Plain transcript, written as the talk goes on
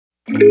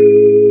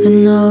I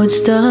know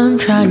it's dumb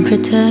trying to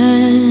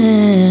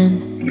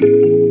pretend,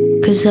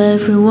 'cause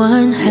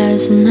everyone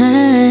has an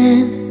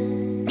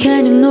end.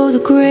 Can't ignore the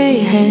grey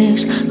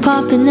hairs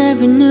popping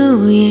every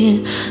new year,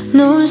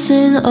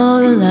 noticing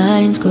all the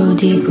lines grow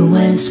deeper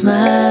when I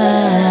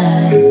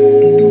smile.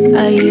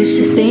 I used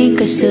to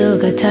think I still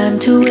got time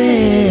to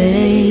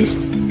waste,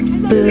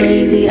 but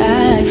lately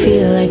I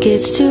feel like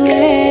it's too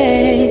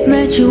late.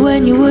 Met you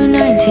when you were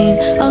 19,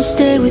 I'll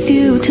stay with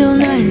you till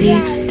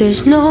 90.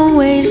 There's no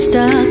way to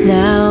stop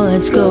now,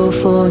 let's go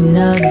for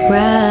another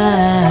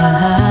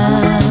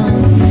round.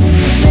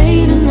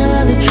 Made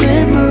another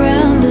trip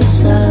around the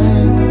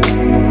sun,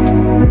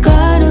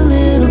 got a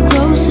little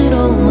close, it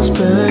almost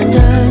burned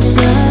us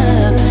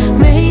up.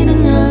 Made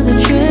another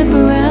trip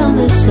around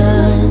the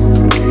sun,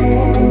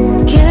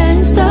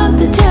 can't stop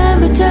the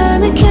time, but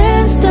time it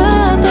can't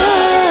stop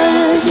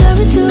us.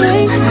 Never too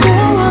late to go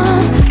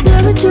off,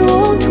 never too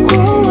old to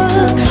grow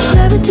up,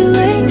 never too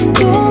late to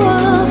go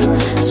off,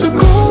 so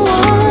go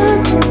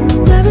on.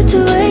 Never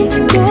too late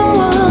to go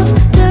off,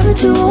 never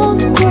too old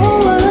to grow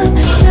up,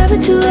 never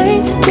too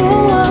late to go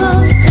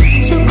off,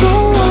 so go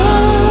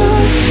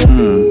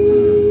on.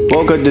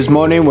 Woke up this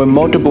morning with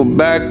multiple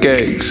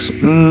backaches.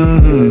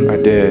 I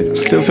did.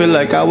 Still feel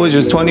like I was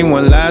just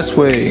 21 last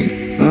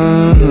week.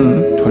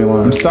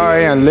 21. I'm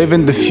sorry, I'm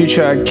living the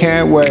future, I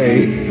can't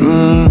wait.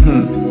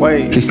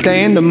 Wait, please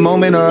stay in the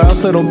moment or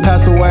else it'll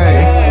pass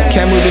away.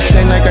 Can't move the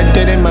same like I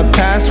did in my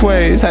past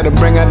ways. Had to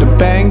bring out the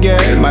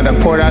Bengay. Might have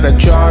poured out a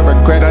jar of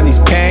regret on these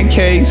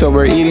pancakes.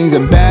 Overeating's a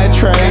bad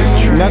trait.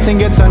 Nothing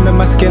gets under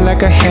my skin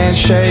like a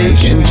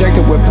handshake,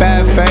 injected with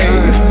bad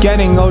faith.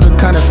 Getting older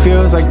kinda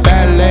feels like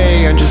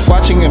ballet, I'm just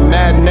watching a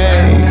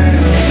matinee.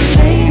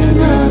 Made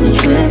another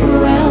trip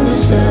around the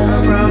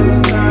sun,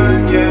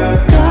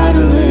 got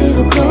a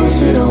little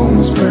close, it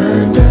almost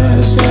burned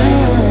us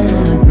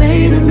up.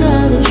 Made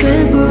another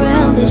trip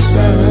around the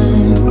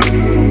sun,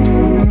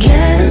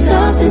 can't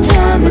stop the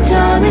time, but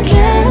time it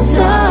can't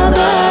stop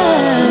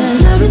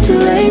us. Never too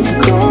late to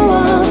go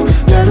off,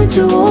 never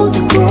too old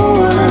to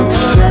grow up,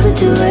 never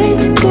too late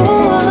to go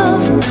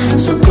off,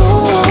 so go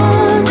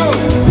on.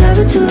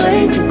 Never too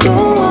late to go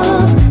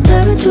off,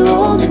 never too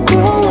old to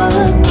grow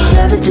up,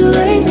 never too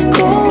late to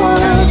go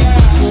off,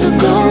 so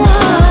go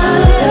on.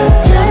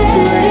 Never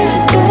too late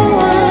to go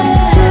off,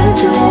 never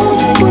too old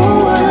to grow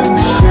up,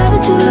 never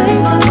too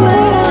late to go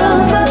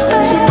off,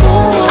 so go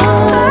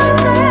on.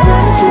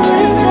 Never too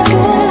late to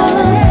go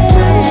off,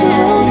 never too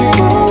old to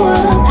grow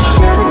up,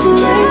 never too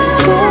late to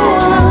go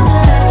off,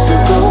 so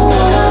go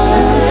on.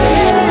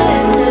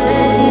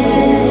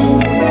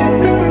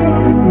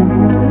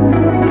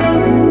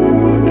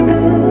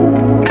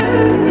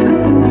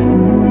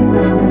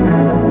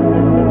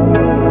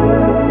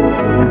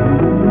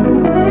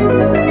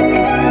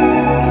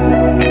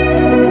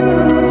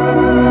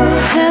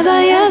 Have I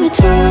ever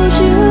told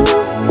you,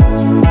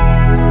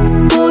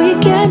 boy, you're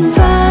getting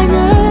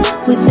finer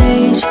with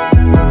age?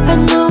 I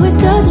know it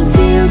doesn't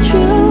feel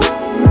true,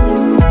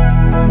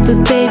 but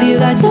baby, you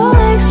got no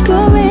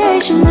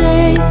expiration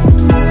date.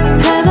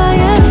 Have I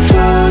ever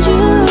told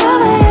you,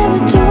 have I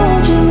ever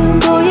told you,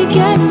 boy, you're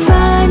getting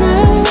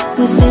finer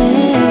with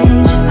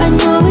age? I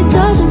know it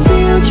doesn't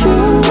feel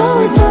true, no,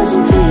 it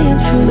doesn't feel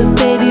true, but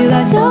baby, you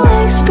got no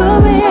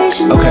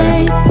expiration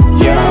date.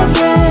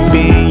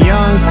 Being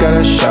young's got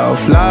a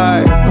shelf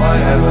life.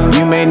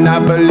 You may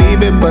not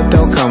believe it, but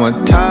there'll come a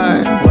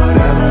time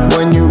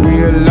when you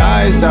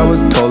realize I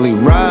was totally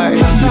right.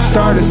 You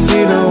start to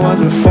see the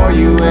ones before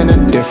you in a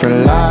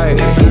different light.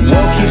 The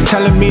world keeps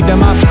telling me that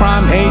my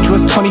prime age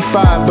was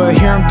 25, but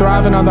here I'm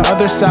thriving on the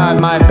other side.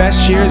 My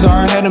best years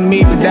are ahead of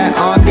me, but that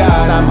on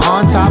God, I'm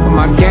on top of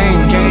my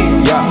game.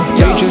 Yeah,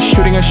 they just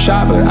shooting a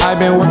shot, but I've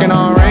been working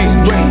on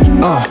range.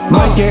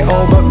 Might get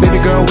old, but baby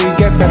girl, we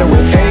get better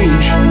with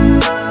age.